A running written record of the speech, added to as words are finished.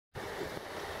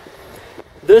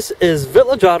This is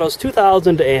Village Auto's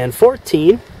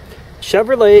 2014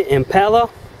 Chevrolet Impala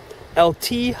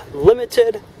LT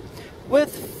Limited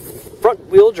with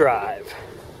front-wheel drive.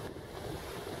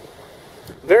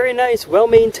 Very nice,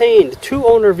 well-maintained,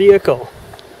 two-owner vehicle.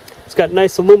 It's got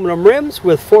nice aluminum rims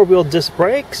with four-wheel disc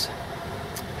brakes.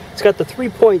 It's got the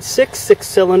 3.6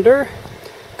 six-cylinder,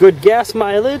 good gas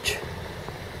mileage,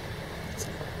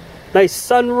 nice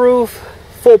sunroof,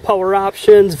 full power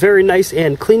options, very nice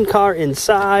and clean car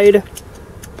inside.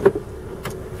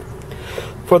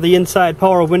 For the inside,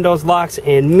 power windows, locks,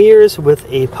 and mirrors with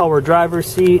a power driver's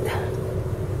seat.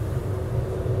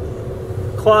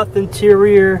 Cloth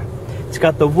interior. It's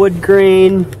got the wood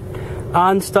grain,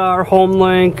 OnStar,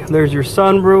 HomeLink. There's your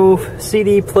sunroof,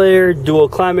 CD player, dual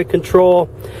climate control,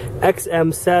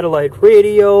 XM satellite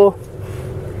radio,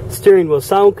 steering wheel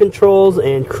sound controls,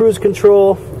 and cruise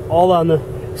control, all on the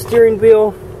steering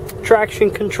wheel, traction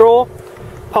control,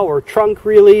 power trunk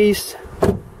release.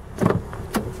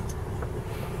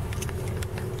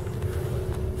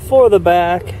 For the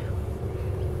back,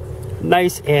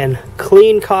 nice and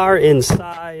clean car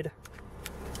inside.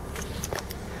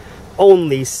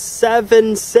 Only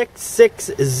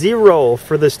 $7,660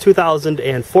 for this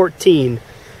 2014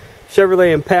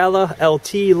 Chevrolet Impala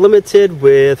LT Limited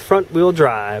with front-wheel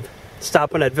drive.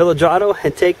 Stop in at Village Auto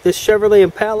and take this Chevrolet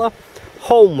Impala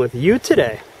home with you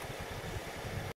today.